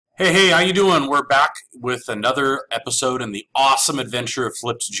Hey, how you doing? We're back with another episode in the awesome adventure of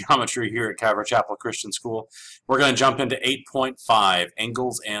flipped geometry here at Calvary Chapel Christian School. We're going to jump into 8.5,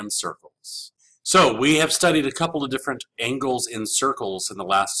 angles and circles. So we have studied a couple of different angles in circles in the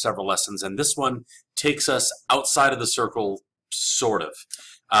last several lessons, and this one takes us outside of the circle, sort of.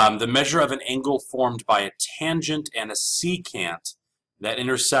 The measure of an angle formed by a tangent and a secant that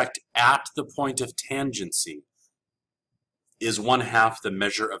intersect at the point of tangency is 1/2 the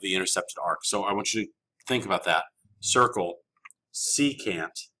measure of the intercepted arc. So I want you to think about that. Circle,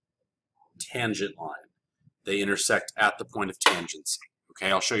 secant, tangent line. They intersect at the point of tangency.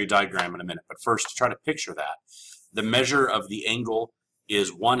 Okay, I'll show you a diagram in a minute. But first, try to picture that. The measure of the angle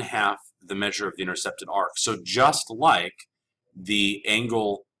is 1/2 the measure of the intercepted arc. So just like the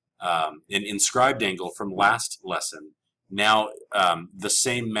angle, an inscribed angle from last lesson, now the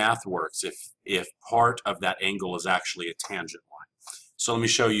same math works if part of that angle is actually a tangent line. So let me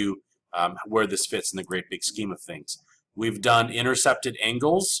show you where this fits in the great big scheme of things. We've done intercepted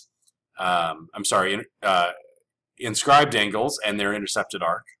angles, inscribed angles and their intercepted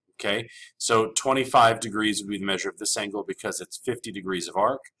arc. Okay, so 25 degrees would be the measure of this angle because it's 50 degrees of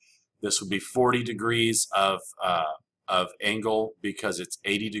arc. This would be 40 degrees of angle because it's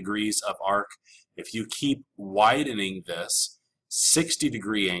 80 degrees of arc. If you keep widening this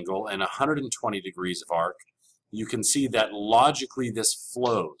 60-degree angle and 120 degrees of arc, you can see that logically this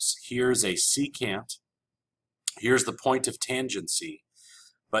flows. Here's a secant, here's the point of tangency,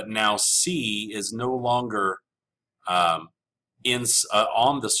 but now C is no longer on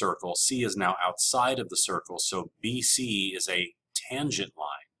the circle. C is now outside of the circle, so BC is a tangent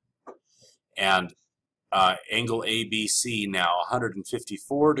line. And angle ABC now,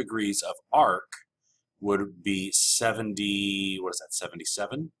 154 degrees of arc would be 70, what is that,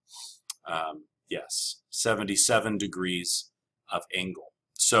 77? Yes, 77 degrees of angle.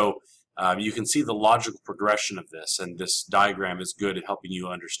 So you can see the logical progression of this, and this diagram is good at helping you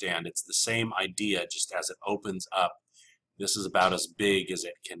understand. It's the same idea, just as it opens up. This is about as big as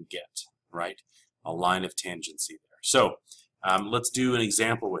it can get, right? A line of tangency there. So let's do an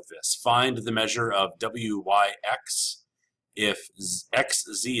example with this. Find the measure of WYX if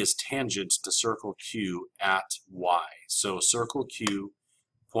XZ is tangent to circle Q at Y. So circle Q,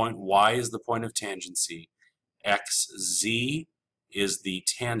 point Y is the point of tangency, XZ is the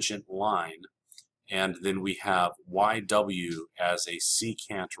tangent line, and then we have YW as a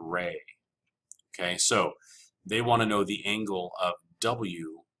secant ray. Okay, so they want to know the angle of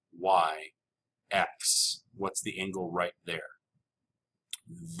WYX. What's the angle right there?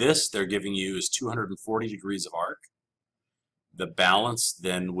 This they're giving you is 240 degrees of arc. The balance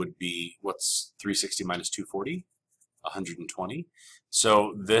then would be, what's 360 minus 240? 120.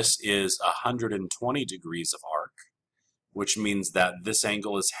 So this is 120 degrees of arc, which means that this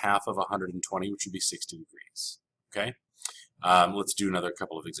angle is half of 120, which would be 60 degrees. Okay? Let's do another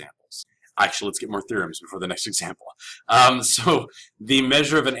couple of examples. Actually, let's get more theorems before the next example. So the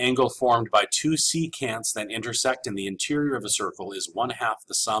measure of an angle formed by two secants that intersect in the interior of a circle is 1/2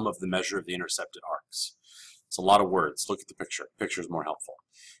 the sum of the measure of the intercepted arcs. It's a lot of words. Look at the picture. The picture is more helpful.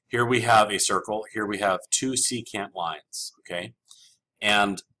 Here we have a circle. Here we have two secant lines, okay?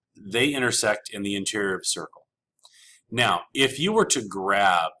 And they intersect in the interior of a circle. Now, if you were to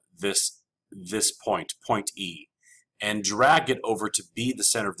grab this point, point E, and drag it over to be the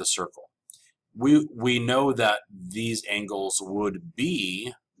center of the circle, we know that these angles would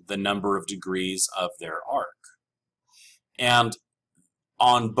be the number of degrees of their arc. And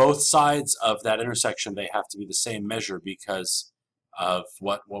on both sides of that intersection, they have to be the same measure because of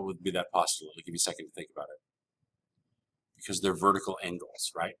what would be that postulate? I'll give you a second to think about it. Because they're vertical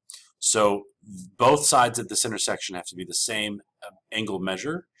angles, right? So both sides of this intersection have to be the same angle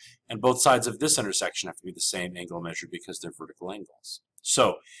measure, and both sides of this intersection have to be the same angle measure because they're vertical angles.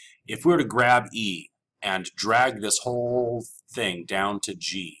 So if we were to grab E and drag this whole thing down to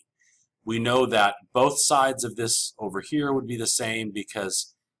G, we know that both sides of this over here would be the same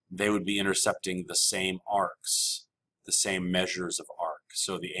because they would be intercepting the same arcs, the same measures of arc.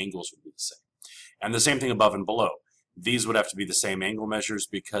 So the angles would be the same. And the same thing above and below. These would have to be the same angle measures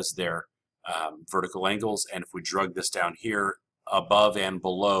because they're vertical angles. And if we drug this down here, above and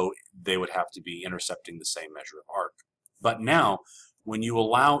below, they would have to be intercepting the same measure of arc. But now, when you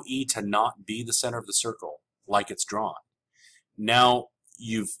allow E to not be the center of the circle, like it's drawn, now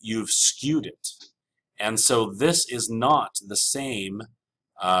you've skewed it, and so this is not the same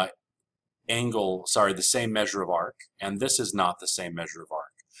the same measure of arc, and this is not the same measure of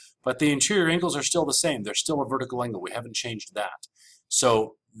arc. But the interior angles are still the same. They're still a vertical angle. We haven't changed that.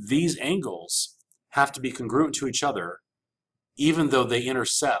 So these angles have to be congruent to each other even though they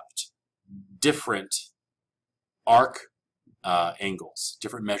intercept different arc angles,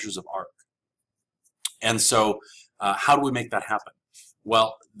 different measures of arc. And so how do we make that happen?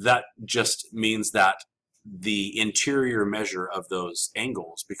 Well, that just means that the interior measure of those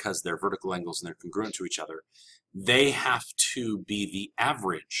angles, because they're vertical angles and they're congruent to each other, they have to be the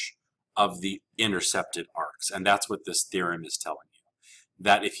average of the intercepted arcs. And that's what this theorem is telling you.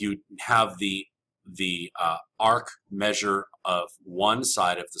 That if you have the arc measure of one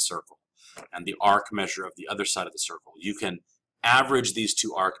side of the circle and the arc measure of the other side of the circle, you can average these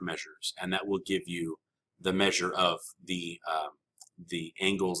two arc measures, and that will give you the measure of the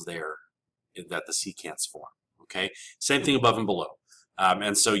angles there that the secants form. Okay, same thing above and below.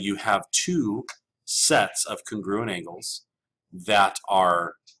 And so you have two sets of congruent angles that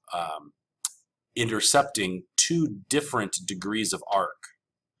are intercepting two different degrees of arc.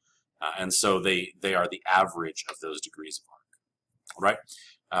 And so they are the average of those degrees of arc. Right?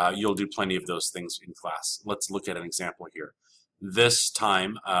 You'll do plenty of those things in class. Let's look at an example here. This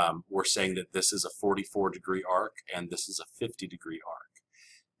time, we're saying that this is a 44-degree arc and this is a 50-degree arc.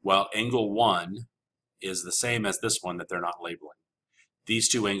 Well, angle 1 is the same as this one that they're not labeling. These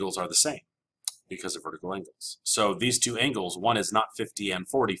two angles are the same because of vertical angles. So these two angles, one is not 50 and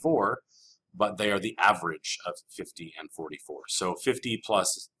 44, but they are the average of 50 and 44. So 50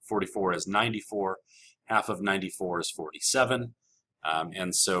 plus 44 is 94. Half of 94 is 47.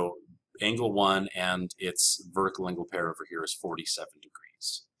 And so angle 1 and its vertical angle pair over here is 47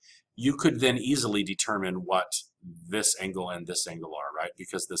 degrees. You could then easily determine what this angle and this angle are, right?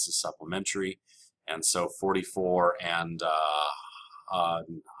 Because this is supplementary. And so 44 and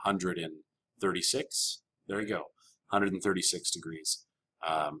 136, there you go, 136 degrees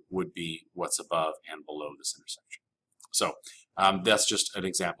would be what's above and below this intersection. So that's just an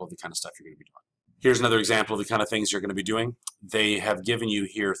example of the kind of stuff you're going to be doing. Here's another example of the kind of things you're going to be doing. They have given you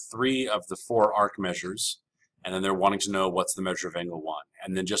here 3 of the 4 arc measures, and then they're wanting to know what's the measure of angle 1.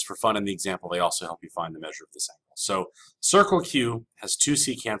 And then just for fun in the example, they also help you find the measure of this angle. So circle Q has 2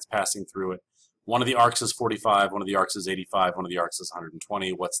 secants passing through it. One of the arcs is 45, one of the arcs is 85, one of the arcs is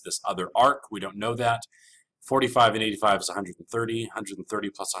 120. What's this other arc? We don't know that. 45 and 85 is 130. 130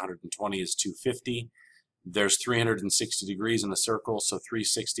 plus 120 is 250. There's 360 degrees in a circle, so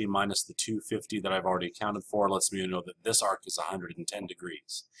 360 minus the 250 that I've already accounted for lets me know that this arc is 110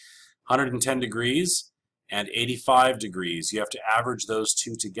 degrees. 110 degrees and 85 degrees, you have to average those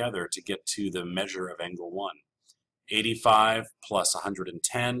two together to get to the measure of angle 1. 85 plus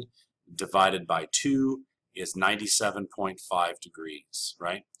 110 divided by 2 is 97.5 degrees,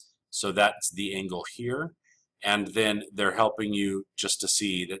 right? So that's the angle here. And then they're helping you just to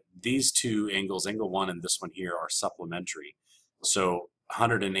see that these two angles, angle 1 and this one here, are supplementary. So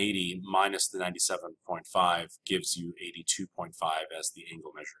 180 minus the 97.5 gives you 82.5 as the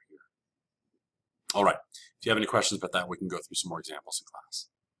angle measure here. All right, if you have any questions about that, we can go through some more examples in class.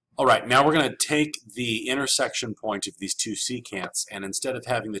 All right, now we're going to take the intersection point of these two secants, and instead of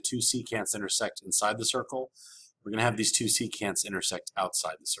having the two secants intersect inside the circle, we're going to have these two secants intersect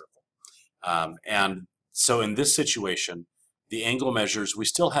outside the circle. And so in this situation, the angle measures, we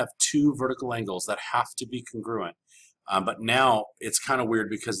still have 2 vertical angles that have to be congruent, but now it's kind of weird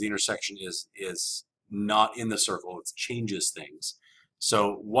because the intersection is not in the circle, it changes things.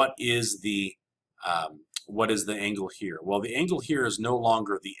 So what is the angle here? Well, the angle here is no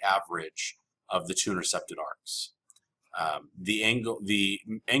longer the average of the 2 intercepted arcs. The angle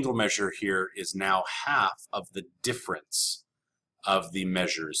measure here is now half of the difference of the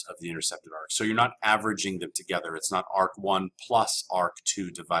measures of the intercepted arc. So you're not averaging them together. It's not arc 1 plus arc 2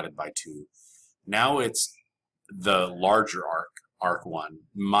 divided by 2. Now it's the larger arc, arc 1,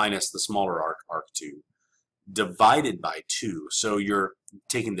 minus the smaller arc, arc 2, divided by 2. So you're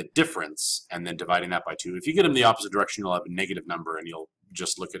taking the difference and then dividing that by 2. If you get them the opposite direction, you'll have a negative number, and you'll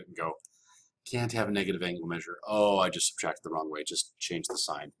just look at it and go, can't have a negative angle measure. Oh, I just subtracted the wrong way. Just change the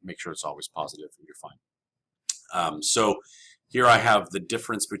sign. Make sure it's always positive, and you're fine. So here I have the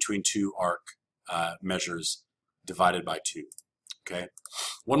difference between 2 arc measures divided by 2. Okay.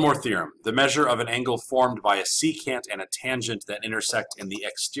 One more theorem. The measure of an angle formed by a secant and a tangent that intersect in the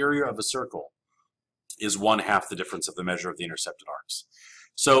exterior of a circle is 1/2 the difference of the measure of the intercepted arcs.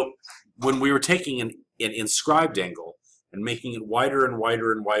 So when we were taking an inscribed angle and making it wider and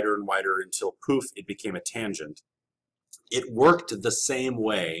wider and wider and wider until poof, it became a tangent, it worked the same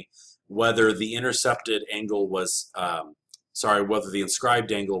way whether the intercepted angle was whether the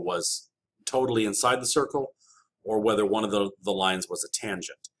inscribed angle was totally inside the circle or whether one of the lines was a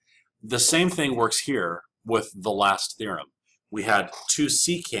tangent. The same thing works here with the last theorem. We had 2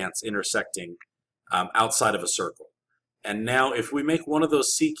 secants intersecting outside of a circle. And now if we make one of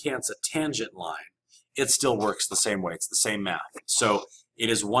those secants a tangent line, it still works the same way. It's the same math. So it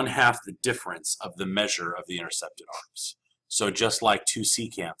is 1/2 the difference of the measure of the intercepted arcs. So just like two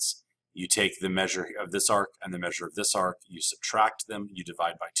secants, you take the measure of this arc and the measure of this arc, you subtract them, you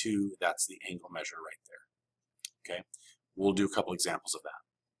divide by 2, that's the angle measure right there. Okay, we'll do a couple examples of that.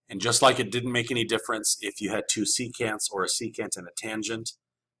 And just like it didn't make any difference if you had two secants or a secant and a tangent,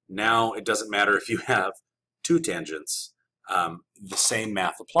 now it doesn't matter if you have two tangents. The same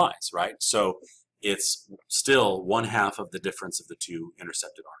math applies, right? So it's still 1/2 of the difference of the two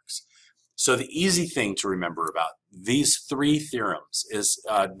intercepted arcs. So the easy thing to remember about these three theorems is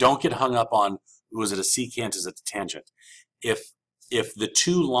don't get hung up on, was it a secant, is it a tangent? If the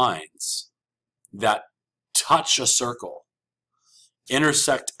two lines that touch a circle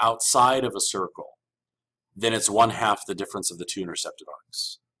intersect outside of a circle, then it's 1/2 the difference of the two intercepted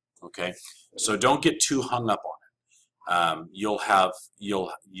arcs. Okay, so don't get too hung up on it. You'll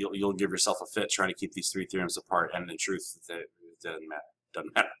give yourself a fit trying to keep these three theorems apart, and in truth, it doesn't matter.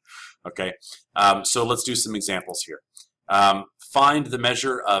 Doesn't matter. Okay, so let's do some examples here. Find the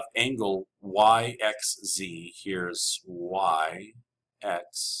measure of angle YXZ. Here's YXZ,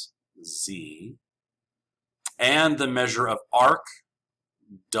 and the measure of arc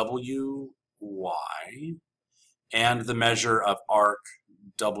WY, and the measure of arc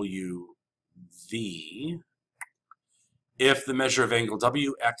WV, if the measure of angle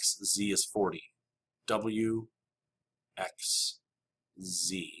WXZ is 40.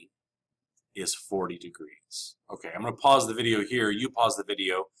 WXZ is 40 degrees. Okay, I'm going to pause the video here. You pause the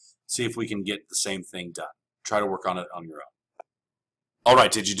video, see if we can get the same thing done. Try to work on it on your own. All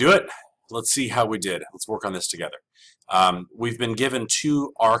right, did you do it? Let's see how we did. Let's work on this together. We've been given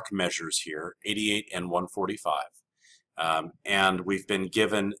two arc measures here, 88 and 145. And we've been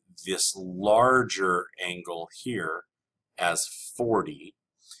given this larger angle here as 40.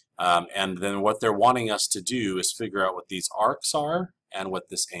 And then what they're wanting us to do is figure out what these arcs are and what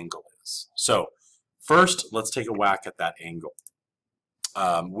this angle is. So first, let's take a whack at that angle.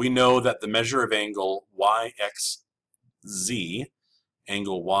 We know that the measure of angle YXZ,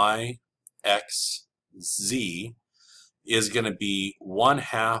 angle YXZ, is going to be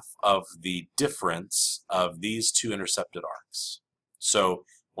 1/2 of the difference of these two intercepted arcs. So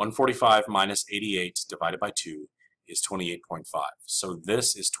 145 minus 88 divided by 2 is 28.5. So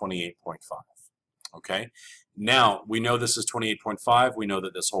this is 28.5. Okay, now we know this is 28.5. We know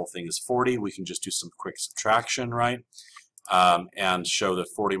that this whole thing is 40. We can just do some quick subtraction, right? And show that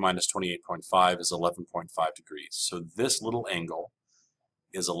 40 minus 28.5 is 11.5 degrees. So this little angle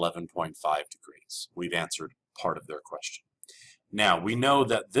is 11.5 degrees. We've answered part of their question. Now we know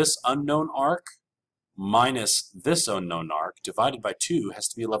that this unknown arc minus this unknown arc divided by 2 has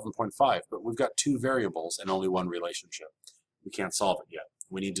to be 11.5, but we've got two variables and only one relationship. We can't solve it yet.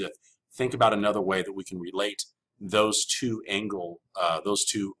 We need to think about another way that we can relate those two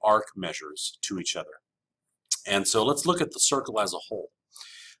arc measures to each other. And so let's look at the circle as a whole.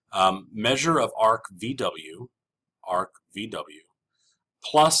 Measure of arc VW,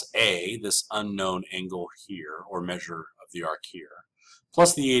 plus A, this unknown angle here, or measure of the arc here,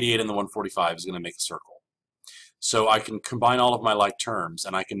 plus the 88 and the 145 is going to make a circle. So I can combine all of my like terms,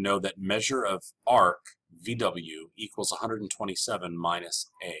 and I can know that measure of arc VW equals 127 minus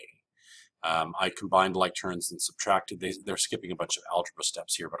A. I combined like terms and subtracted. They're skipping a bunch of algebra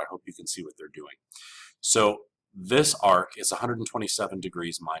steps here, but I hope you can see what they're doing. So this arc is 127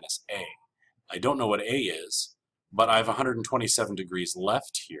 degrees minus A. I don't know what A is, but I have 127 degrees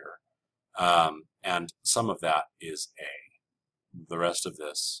left here, and some of that is A. The rest of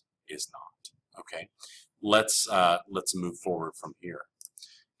this is not. Okay, let's move forward from here.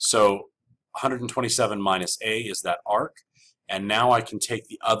 So 127 minus A is that arc, and now I can take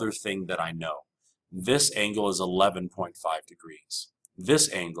the other thing that I know. This angle is 11.5 degrees. This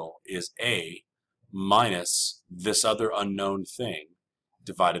angle is A minus this other unknown thing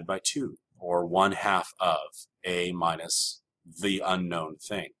divided by 2, or 1/2 of A minus the unknown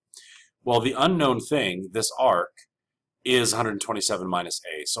thing. Well, the unknown thing, this arc, is 127 minus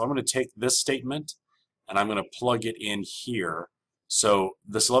A. So I'm going to take this statement and I'm going to plug it in here. So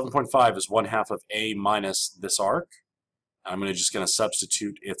this 11.5 is 1/2 of A minus this arc. I'm just going to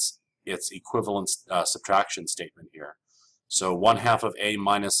substitute its equivalent subtraction statement here. So 1/2 of A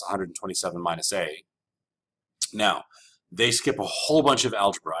minus 127 minus A. Now, they skip a whole bunch of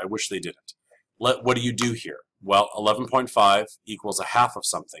algebra. I wish they didn't. What do you do here? Well, 11.5 equals 1/2 of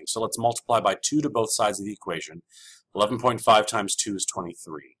something. So let's multiply by 2 to both sides of the equation. 11.5 times 2 is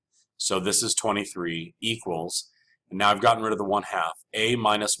 23. So this is 23 equals, and now I've gotten rid of the 1/2, A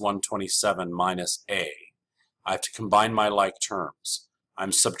minus 127 minus A. I have to combine my like terms.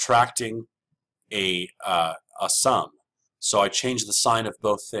 I'm subtracting a sum. So I change the sign of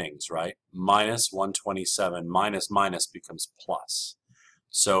both things, right? Minus 127 minus minus becomes plus.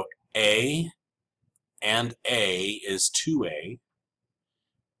 So A and A is 2A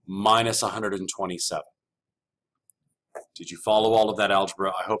minus 127. Did you follow all of that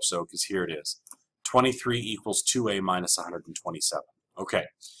algebra? I hope so, because here it is. 23 equals 2A minus 127. Okay,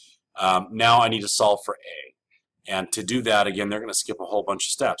 now I need to solve for A. And to do that, again, they're going to skip a whole bunch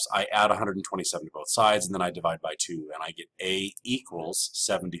of steps. I add 127 to both sides, and then I divide by 2, and I get A equals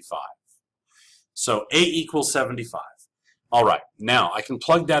 75. So A equals 75. All right, now I can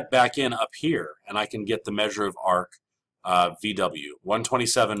plug that back in up here, and I can get the measure of arc VW.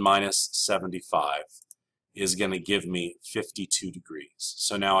 127 minus 75 is going to give me 52 degrees.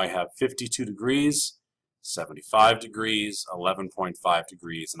 So now I have 52 degrees, 75 degrees, 11.5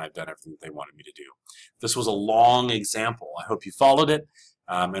 degrees, and I've done everything they wanted me to do. This was a long example. I hope you followed it,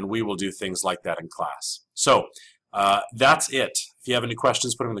 and we will do things like that in class. So that's it. If you have any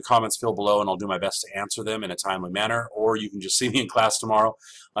questions, put them in the comments field below, and I'll do my best to answer them in a timely manner, or you can just see me in class tomorrow.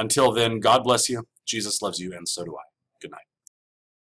 Until then, God bless you, Jesus loves you, and so do I. Good night.